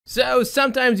So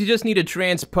sometimes you just need a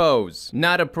transpose,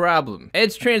 not a problem.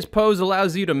 Edge transpose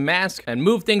allows you to mask and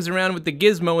move things around with the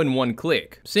gizmo in one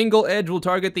click. Single edge will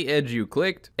target the edge you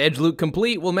clicked. Edge loop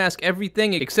complete will mask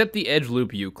everything except the edge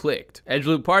loop you clicked. Edge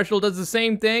loop partial does the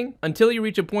same thing until you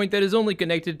reach a point that is only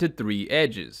connected to 3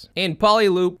 edges. And poly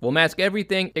loop will mask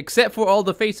everything except for all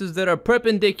the faces that are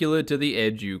perpendicular to the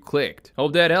edge you clicked.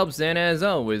 Hope that helps, and as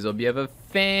always, hope you have a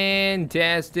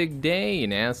fantastic day,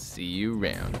 and I'll see you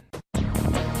around.